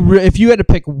 what would you if you had to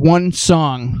pick one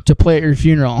song to play at your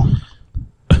funeral?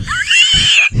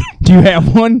 Do you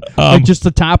have one? Like just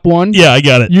the top one? Yeah, I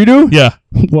got it. You do? Yeah.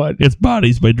 What? It's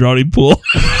Bodies by Drowning Pool.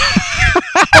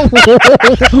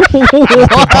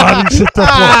 Bodies hit the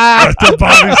floor. Let the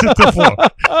bodies hit the floor.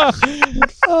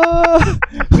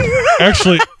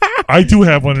 Actually, I do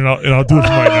have one, and I'll do it for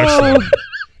my next one.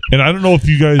 And I don't know if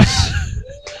you guys,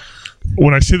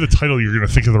 when I say the title, you're going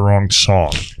to think of the wrong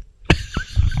song.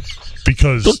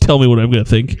 Because, Don't tell me what I'm going to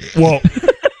think. well,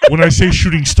 when I say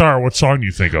Shooting Star, what song do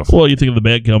you think of? Well, you think of the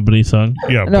Bad Company song.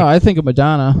 Yeah, No, I think of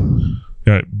Madonna.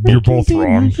 yeah, you're both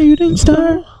wrong. Shooting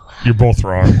star. You're both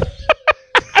wrong.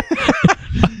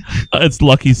 It's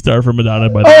Lucky Star from Madonna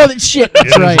by the Oh, that shit. That's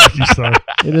It is right. Lucky Star.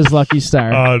 It is Lucky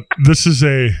Star. This is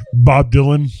a Bob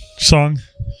Dylan song,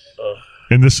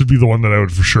 and this would be the one that I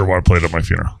would for sure want to play at my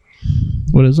funeral.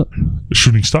 What is it?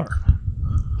 Shooting Star.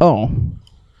 Oh.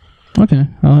 Okay.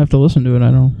 I'll have to listen to it.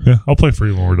 I don't. Yeah, I'll play it for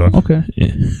you when we're done. Okay.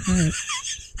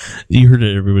 You heard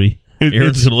it, everybody. It-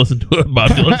 Aaron's it's- going to listen to a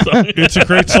Bob Dylan song. It's a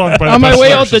great song. By the On my best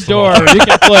way out the lyricist of all door, time. you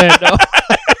can play it. No.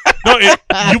 No,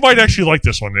 you might actually like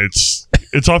this one. It's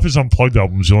off his Unplugged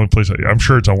albums. The only place I'm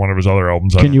sure it's on one of his other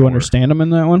albums. I Can don't you know understand him in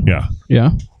that one? where.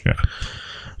 Yeah. Yeah.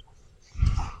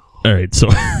 All right, so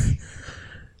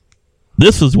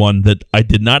this was one that I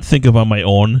did not think of on my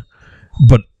own,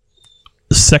 but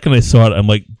the second I saw it, I'm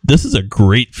like, this is a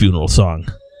great funeral song.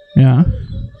 Yeah.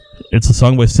 It's a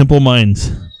song by Simple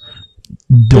Minds.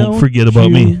 Don't forget about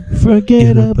me.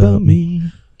 Forget about me.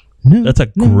 No, That's a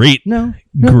great,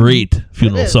 great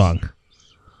funeral is. song.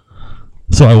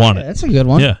 So I want Yeah, it. that's a good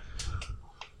one. Yeah.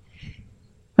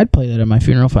 I'd play that at my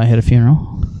funeral if I had a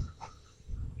funeral.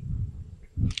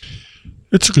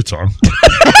 It's a good song.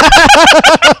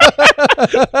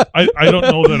 I don't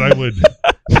know that I would.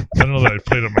 I don't know that I'd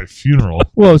play it at my funeral.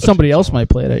 Well, somebody else might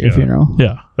play it at your Yeah. funeral.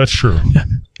 Yeah. That's true.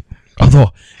 Although,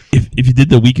 if you did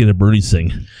the Weekend at Bernie's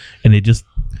thing, and they just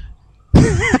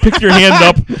picked your hand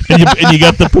up, and you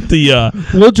got to put the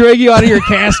We'll drag you out of your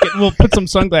casket and we'll put some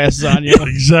sunglasses on you.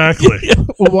 Exactly.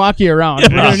 We'll walk you around. We're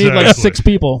going to need like Exactly. 6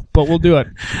 people, but we'll do it.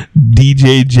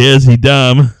 DJ Jazzy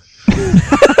Dom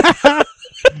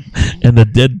and the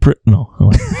dead no.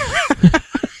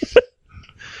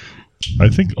 I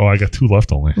think. Oh, I got 2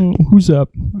 left only. Who's up?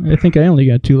 I think I only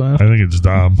got 2 left. I think it's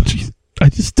Dom. I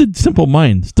just did Simple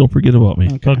Minds. Don't forget about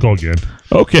me. I'll go again.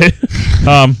 Okay.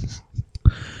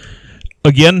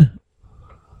 Again,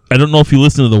 I don't know if you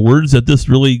listen to the words that this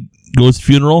really goes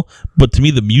funeral, but to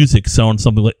me the music sounds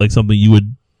something like something you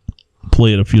would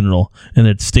play at a funeral, and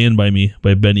it's "Stand By Me"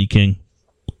 by Benny King.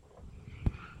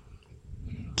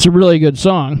 It's a really good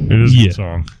song. It is a Yeah. good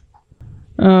song.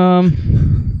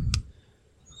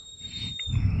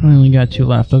 I only got 2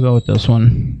 left. I'll go with this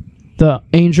one. The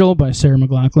Angel by Sarah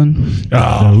McLachlan.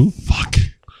 Oh, fuck.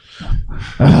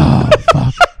 Oh,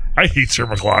 fuck. I hate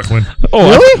Sarah McLachlan. Oh,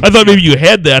 Really? I thought maybe you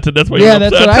had that, and that's why Yeah, you're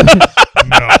that's upset. what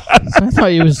No. I thought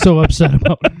you was so upset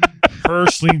about. Her,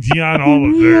 Celine Dion, all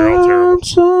of they're all terrible.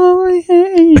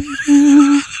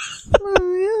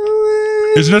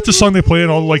 Isn't that the song they play in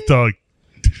all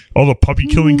all the puppy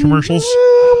killing commercials?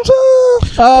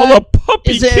 All the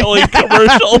puppy Is it- killing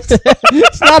commercials.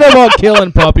 It's not about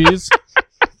killing puppies.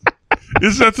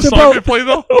 Isn't that the It's song about- they play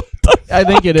though? I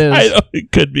think it is. I know,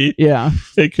 it could be. Yeah.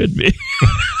 It could be.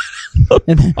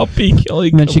 And then, Puppy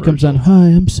killing. and then she comes on. Hi,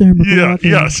 I'm Sarah Yeah, McLachlan.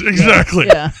 yes, exactly.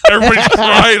 Yeah. Everybody's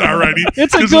crying already.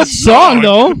 It's a 'cause good the song,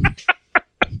 though.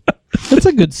 It's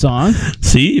a good song.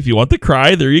 See, if you want to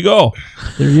cry, there you go.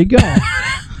 There you go.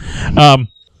 I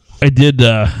did.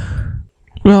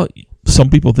 Well, some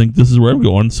people think this is where I'm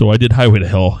going, so I did Highway to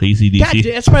Hell, ACDC. God,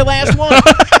 that's my last one.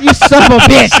 You son of a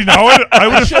bitch. See, now I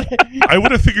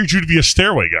would have figured you to be a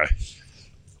Stairway guy.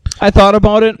 I thought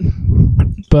about it,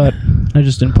 but I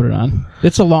just didn't put it on.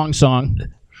 It's a long song.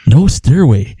 No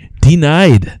Stairway.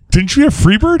 Denied. Didn't you have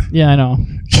Freebird? Yeah, I know.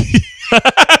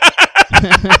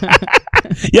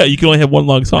 Yeah, you can only have one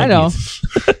long song. I know. piece.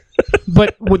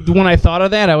 But when I thought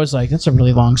of that, I was like, that's a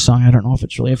really long song. I don't know if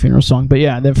it's really a funeral song. But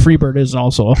yeah, the Freebird is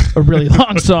also a really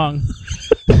long song.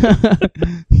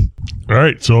 All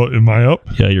right, so am I up?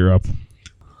 Yeah, you're up.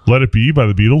 Let It Be by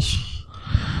the Beatles.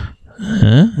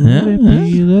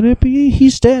 Let it be.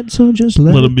 He's dead, so just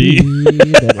let Let it him be.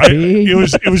 Let it be.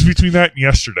 It was between that and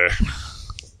Yesterday.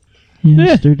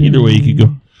 Yesterday. Either way, you could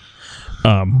go.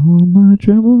 All my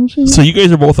troubles. So you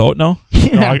guys are both out now?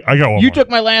 No, I got one You more. took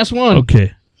my last one.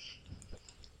 Okay.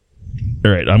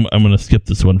 All right, I'm going to skip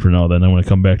this one for now. Then I'm going to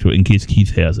come back to it in case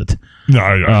Keith has it. No,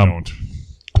 I don't.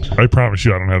 I promise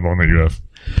you, I don't have the one that you have.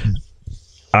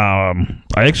 I'm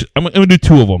going to do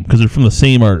 2 of them because they're from the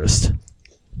same artist.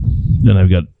 and I've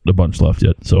got a bunch left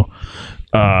yet. So,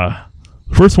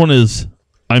 first one is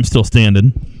 "I'm Still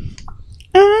Standing."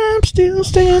 I'm still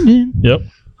standing. Yep.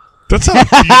 That's not a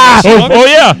Beatles song.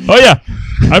 Oh yeah.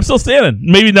 I'm still standing.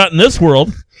 Maybe not in this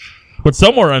world, but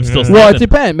somewhere I'm still standing. Well, it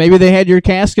depends. Maybe they had your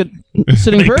casket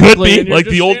sitting It could vertically. be and you're like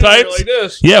just the old standing there times. like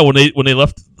this. Yeah, when they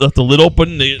left the lid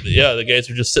open, the guys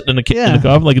were just sitting in the Yeah.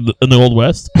 coffin like in the old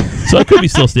west. So I could be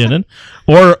still standing,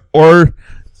 or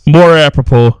more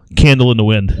apropos, "Candle in the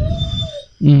Wind."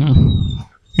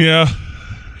 Yeah.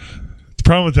 The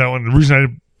problem with that one, the reason I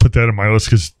didn't put that on my list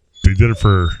because they did it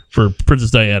for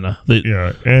Princess Diana.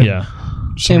 yeah, and Yeah.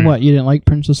 And what? You didn't like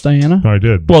Princess Diana? No, I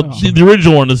did. Well, the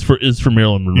original one is for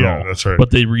Marilyn Monroe. Yeah, that's right.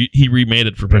 But he remade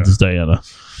it for Princess Diana.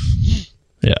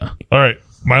 Yeah. All right,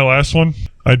 my last one.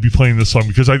 I'd be playing this song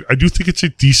because I do think it's a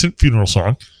decent funeral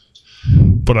song,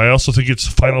 but I also think it's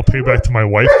the final payback to my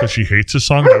wife because she hates this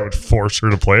song. I would force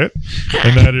her to play it,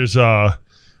 and that is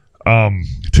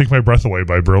 "Take My Breath Away"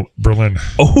 by Berlin.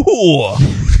 Oh,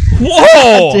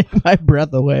 whoa, Take my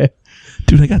breath away.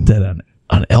 dude! I got that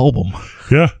on album.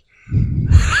 Yeah,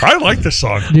 I like this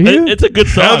song. Do you? It's a good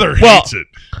song. Heather Well, hates it.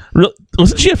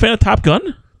 wasn't she a fan of Top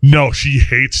Gun? No, she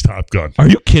hates Top Gun. Are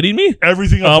you kidding me?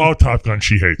 Everything about Top Gun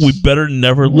she hates. We better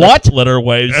never What? let our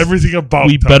wives. Everything about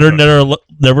we Top better Gun.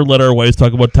 never let our wives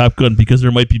talk about Top Gun because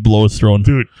there might be blows thrown.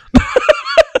 Dude.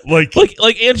 like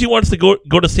Like Angie wants to go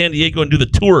to San Diego and do the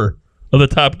tour of the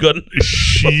Top Gun.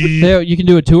 she There, you can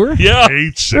do a tour? Yeah,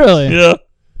 hates it. Really? yeah.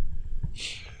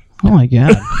 Oh my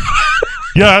god!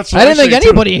 Yeah, that's what I didn't think say, too.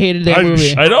 anybody hated that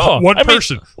movie. I know. One I mean,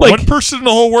 person. like- One person in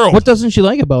the whole world. What doesn't she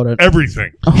like about it?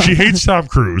 Everything. She hates Tom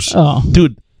Cruise. Oh,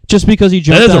 Dude, just because he that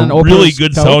jumped is on a Oprah's really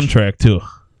good couch? soundtrack too.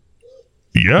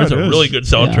 Yeah, That's it a is. really good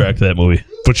soundtrack to that movie.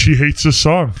 But she hates this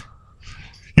song.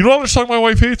 You know what other song my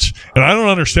wife hates? And I don't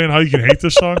understand how you can hate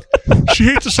this song. She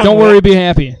hates the song. Don't worry, be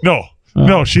happy. No,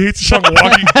 she hates the song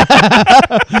 "Walking."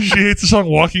 She hates the song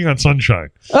 "Walking on Sunshine."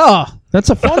 Oh, that's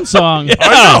a fun song. I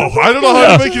know. I don't know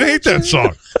how to make you hate that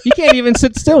song. You can't even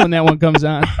sit still when that one comes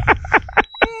on.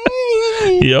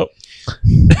 Yep.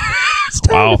 It's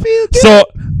time Wow. to feel good. So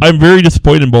I'm very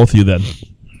disappointed in both of you then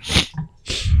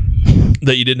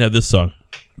that you didn't have this song.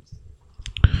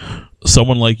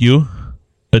 "Someone Like You,"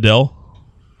 Adele.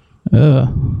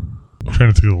 I'm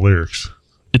trying to think of the lyrics.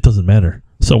 It doesn't matter.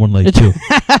 Someone like It- you.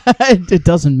 it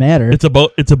doesn't matter. It's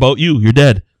about you. You're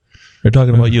dead. They're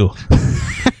talking about you.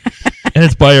 And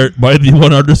it's by the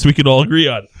one artist we can all agree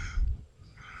on.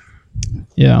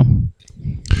 Yeah.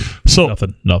 So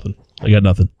Nothing. I got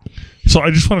nothing. I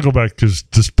just want to go back because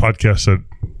this podcast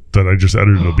that I just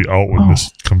edited will be out when this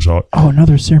comes out. Oh,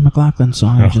 another Sarah McLachlan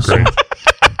song. I Oh, just great.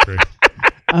 Great.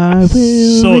 I will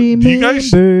So, do remember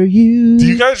you you. Do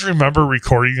you guys remember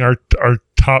recording our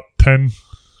top 10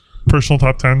 personal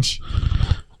top 10s?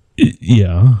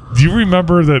 Yeah. Do you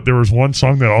remember that there was one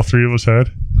song that all three of us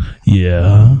had?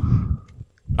 Yeah.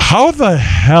 How the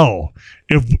hell,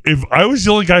 if I was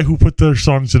the only guy who put their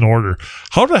songs in order,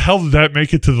 how the hell did that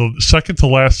make it to the second to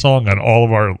last song on all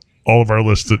of our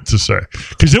lists to say?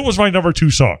 Because it was my number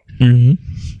 2 song. Mm-hmm.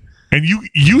 And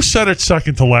you said it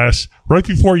second to last right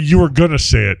before you were gonna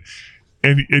say it,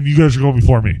 and you guys were going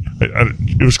before me.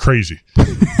 It was crazy.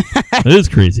 It is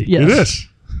crazy. Yes. It is,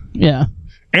 Yeah.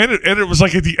 and it was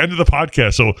like at the end of the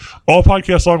podcast. So all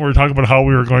podcast long, we were talking about how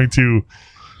we were going to,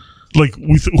 like,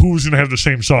 who was going to have the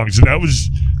same songs, and that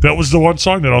was the one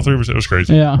song that all three of us. It was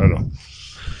crazy. Yeah. I know.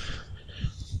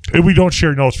 And we don't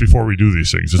share notes before we do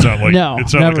these things. It's not like No,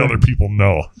 it's not never. like other people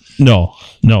know. No,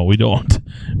 we don't.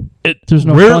 There's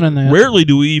no fun in that. Rarely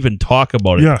do we even talk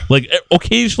about it. Yeah. Like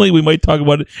occasionally we might talk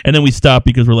about it and then we stop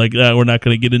because we're like, we're not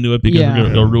going to get into it because Yeah. we're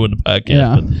going to ruin the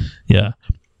podcast. Yeah. But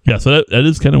yeah. So that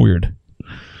is kind of weird.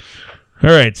 All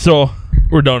right. So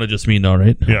we're down to just me now,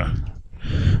 right? Yeah.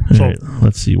 All So right,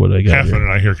 let's see what I got Half here.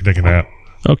 and I here can take a nap.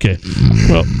 Okay.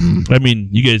 Well, I mean,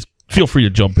 you guys feel free to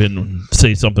jump in and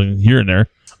say something here and there.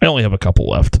 I only have a couple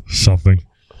left. Something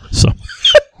So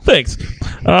thanks.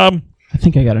 I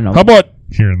think I got another. How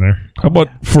here and there. about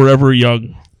Forever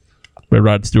Young by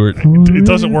Rod Stewart? It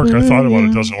doesn't work. I thought about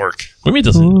it. It doesn't work. What do you mean it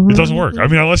doesn't? It doesn't work. I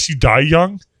mean, unless you die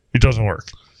young, it doesn't work.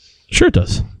 Sure it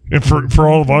does. And for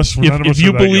all of us, none of us If you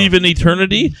are that believe young. in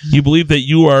eternity, you believe that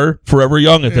you are forever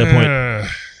young at that point.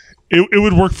 It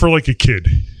would work for like a kid.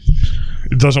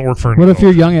 It doesn't work for an What if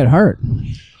adult. you're young at heart?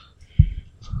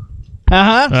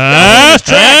 Uh-huh. Yeah,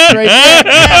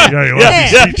 you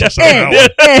left me speechless on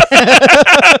that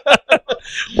one.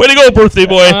 Way to go, birthday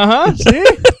boy. Uh-huh. See?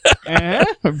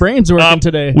 My brain's working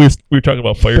today. We were talking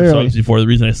about fire Barely. songs before. The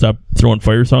reason I stopped throwing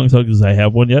fire songs out is I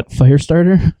have one yet. Fire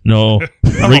starter? No.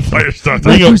 I'm a fire starter.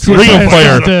 Ring of Fire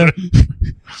Fire. starter.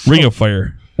 Ring of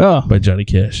Fire. Oh, by Johnny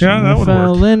Cash. Yeah, that would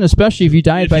fell work. in, especially if you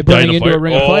died by If you died burning in into a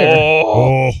ring of fire.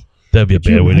 Oh, That'd be a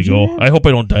bad way to imagine go. that? I hope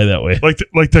I don't die that way.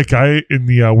 like that guy in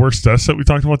the worst deaths that we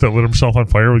talked about that lit himself on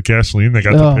fire with gasoline. That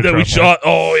got Oh. the That we shot.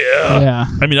 Oh yeah. Yeah.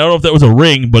 I mean, I don't know if that was a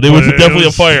ring, but it was definitely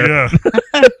a fire.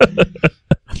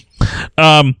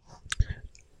 Yeah.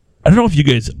 I don't know if you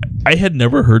guys. I had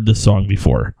never heard this song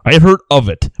before. I had heard of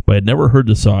it, but I had never heard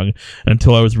the song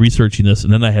until I was researching this,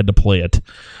 and then I had to play it.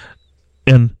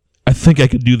 And I think I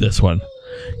could do this one.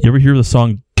 You ever hear the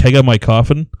song "Keg on My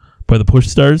Coffin" by the Push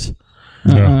Stars?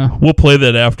 We'll play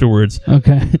that afterwards.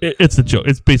 Okay. It's a joke.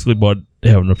 It's basically about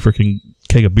having a freaking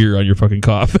keg of beer on your fucking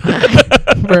coffin.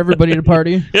 For everybody to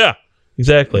party. Yeah,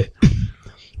 exactly.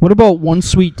 What about One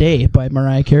Sweet Day by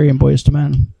Mariah Carey and Boyz II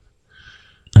Men?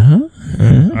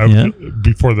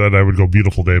 Before that, I would go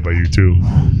 "Beautiful Day" by U2.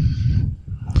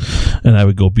 And I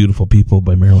would go "Beautiful People"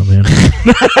 by Marilyn Manson.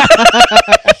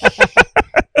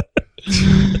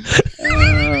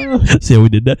 See how we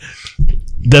did that?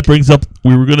 That brings up,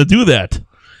 we were going to do that.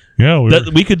 Yeah,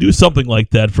 We could do something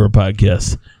like that for a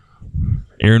podcast.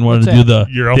 Aaron wanted What's to do that?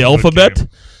 Your the alphabet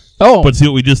alphabet. Oh, But see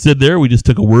what we just did there? We just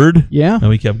took a word yeah. and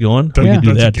we kept going. That- We could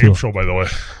do that's that a game too. show, by the way.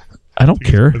 I don't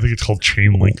care. I think it's called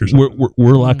Chain Link or something.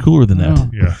 We're a lot cooler than that. Oh.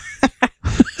 Yeah.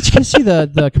 Did you guys see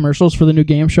the commercials for the new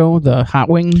game show, the Hot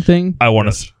Wing thing? I want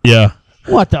Yes. to. Yeah.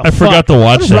 What the I forgot to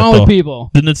watch What is that, wrong though. with people?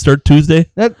 Didn't it start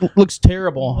Tuesday? That looks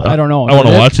terrible. I don't know. I want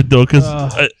to Did it? watch it though,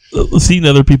 because seeing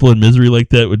other people in misery like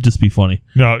that would just be funny.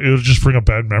 No, it'll just bring up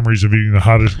bad memories of eating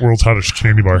the world's hottest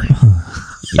candy bar.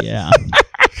 Yeah.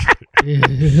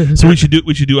 So we should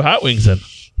do hot wings then.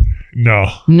 No,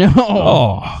 No.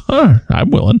 Oh, I'm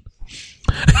willing.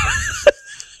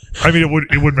 I mean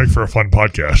it would make for a fun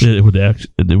podcast. It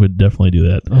would definitely do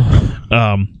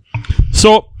that.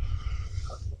 So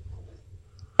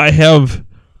I have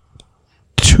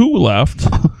 2 left.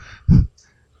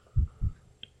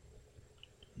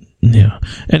 Yeah.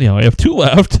 Anyhow, I have 2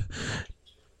 left,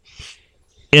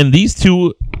 and these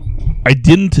 2, I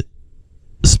didn't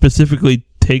specifically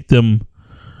take them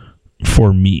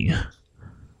for me.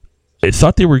 I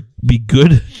thought they would be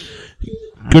good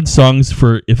songs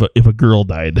for if a girl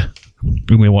died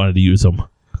and we wanted to use them.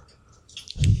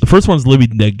 The first one's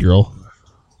 "Living Dead Girl"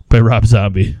 by Rob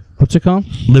Zombie. What's it called?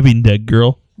 "Living Dead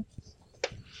Girl."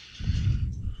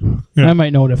 Yeah. I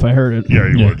might know it if I heard it. Yeah,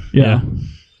 you would. Yeah.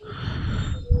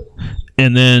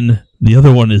 And then the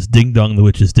other one is "Ding Dong, the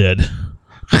Witch is Dead."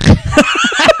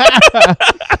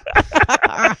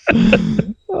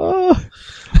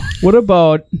 What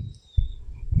about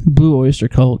Blue Oyster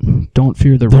Cult? Don't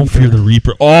fear the Don't Reaper. fear the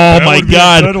Reaper. Oh my would be a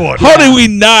God! good one. How did we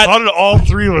not? How did all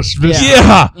three of us miss?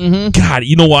 Yeah. Mm-hmm. God,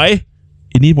 you know why?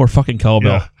 You need more fucking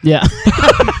cowbell. Yeah. Yeah.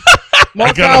 More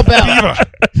I got a cowbell. fever.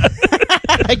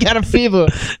 I got a fever.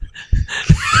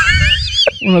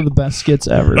 One of the best skits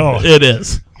ever. Oh, It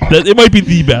is. It might be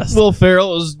the best. Will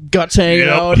Ferrell, his guts hanging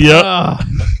Yep. out. Yep. Ah.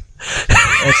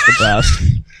 That's the best.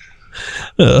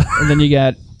 Uh, And then you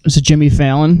got, is it Jimmy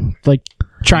Fallon? Like,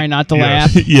 trying not to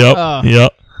Yes. laugh.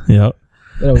 yep. Yep.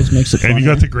 That always makes it fun. and you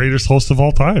got the greatest host of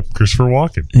all time, Christopher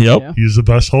Walken. Yep. Yeah. He's the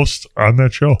best host on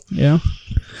that show. Yeah.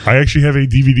 I actually have a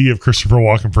DVD of Christopher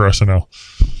Walken for SNL.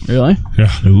 Really?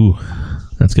 Yeah. Ooh,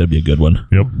 that's got to be a good one.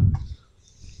 Yep.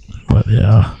 But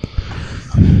yeah.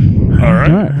 All right. All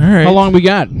right. All right. How long we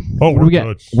got? Oh, we're we got?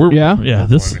 good. We're Yeah?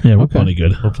 This. plenty. Yeah, we're Okay. plenty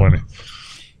good. We're plenty.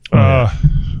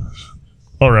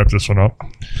 I'll wrap this one up.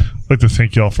 I'd like to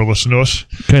thank y'all for listening to us.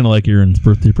 Kind of like Aaron's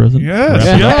birthday present. Yes.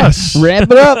 Wrap it up. Yes.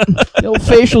 Wrap it up. The old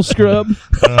facial scrub.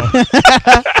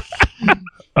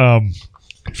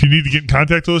 If you need to get in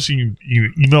contact with us, you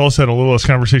can email us at a little less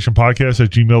conversation podcast at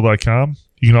gmail.com.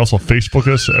 You can also Facebook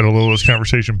us at a little less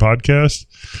conversation podcast.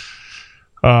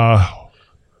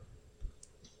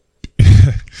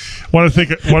 Want to thank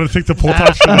the Pull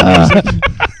Tops for the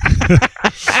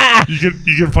music.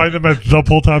 You can find them at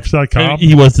thepultops.com.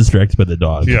 He was distracted by the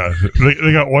dog. Yeah,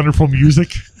 they got wonderful music.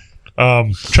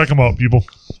 Check them out, people.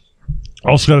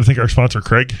 Also got to thank our sponsor,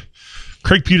 Craig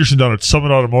Peterson down at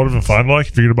Summit Automotive in Fond du Lac.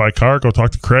 If you're going to buy a car, go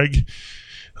talk to Craig.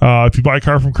 If you buy a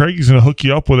car from Craig, he's going to hook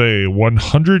you up with a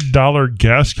 $100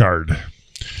 gas card.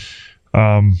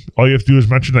 All you have to do is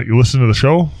mention that you listen to the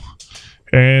show,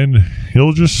 and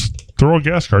he'll just throw a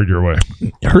gas card your way.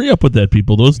 Hurry up with that,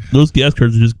 people. Those gas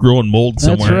cards are just growing mold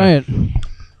somewhere. That's right.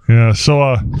 Yeah,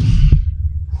 so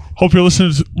hope you're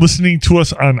listening to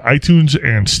us on iTunes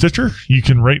and Stitcher. You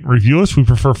can rate and review us. We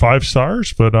prefer 5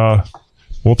 stars, but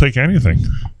we'll take anything.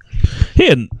 Hey,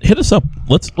 and hit us up.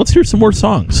 Let's hear some more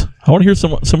songs. I want to hear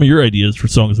some of your ideas for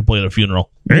songs to play at a funeral.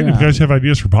 And if you guys have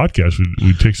ideas for podcasts,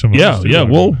 we'd take some of those too. Yeah.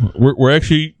 Well, we're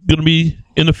actually going to be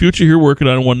in the future here working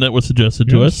on one that was suggested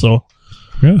to us. So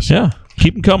Yes. Yeah.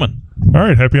 Keep them coming. All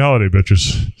right. Happy holiday,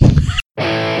 bitches.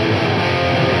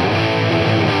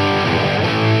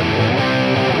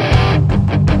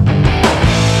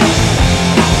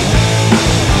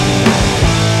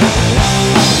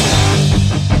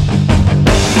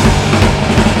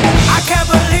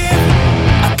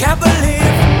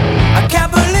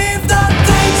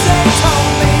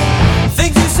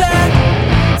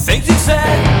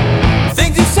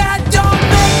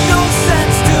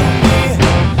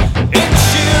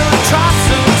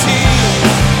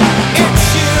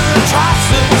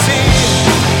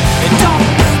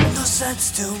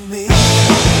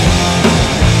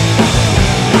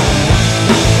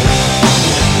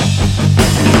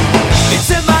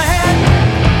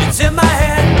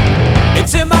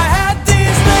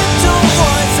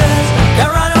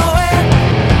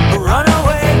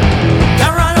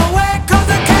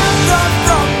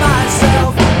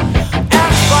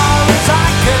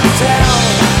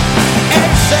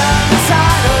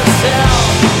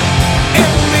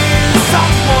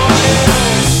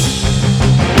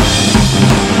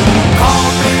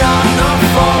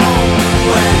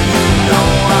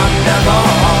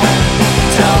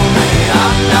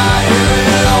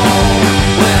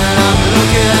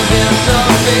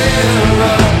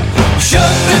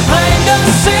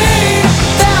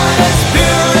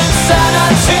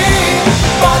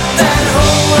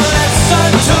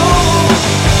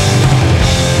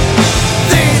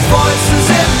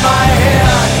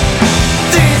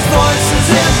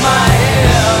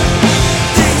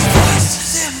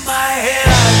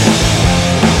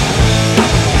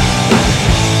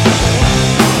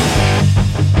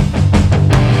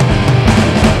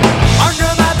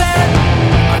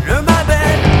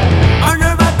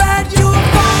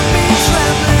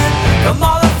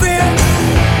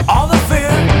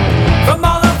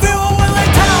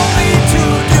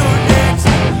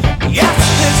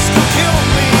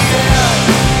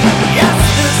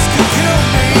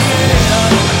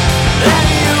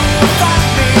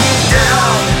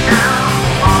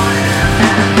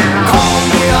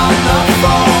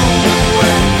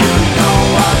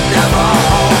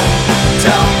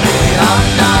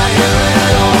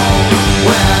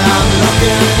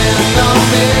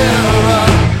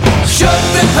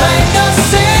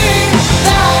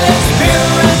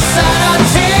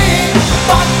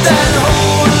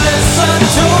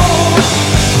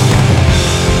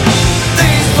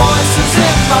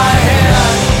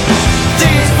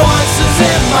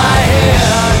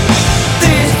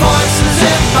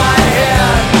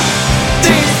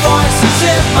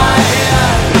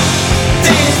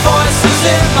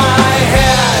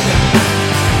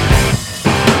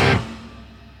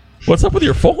 What's up with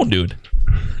your phone, dude?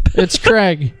 It's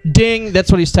Craig. Ding. That's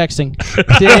what he's texting.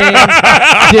 Ding.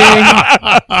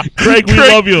 Ding. Craig, we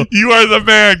love you. You are the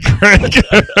man, Craig.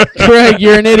 Craig,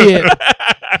 you're an idiot.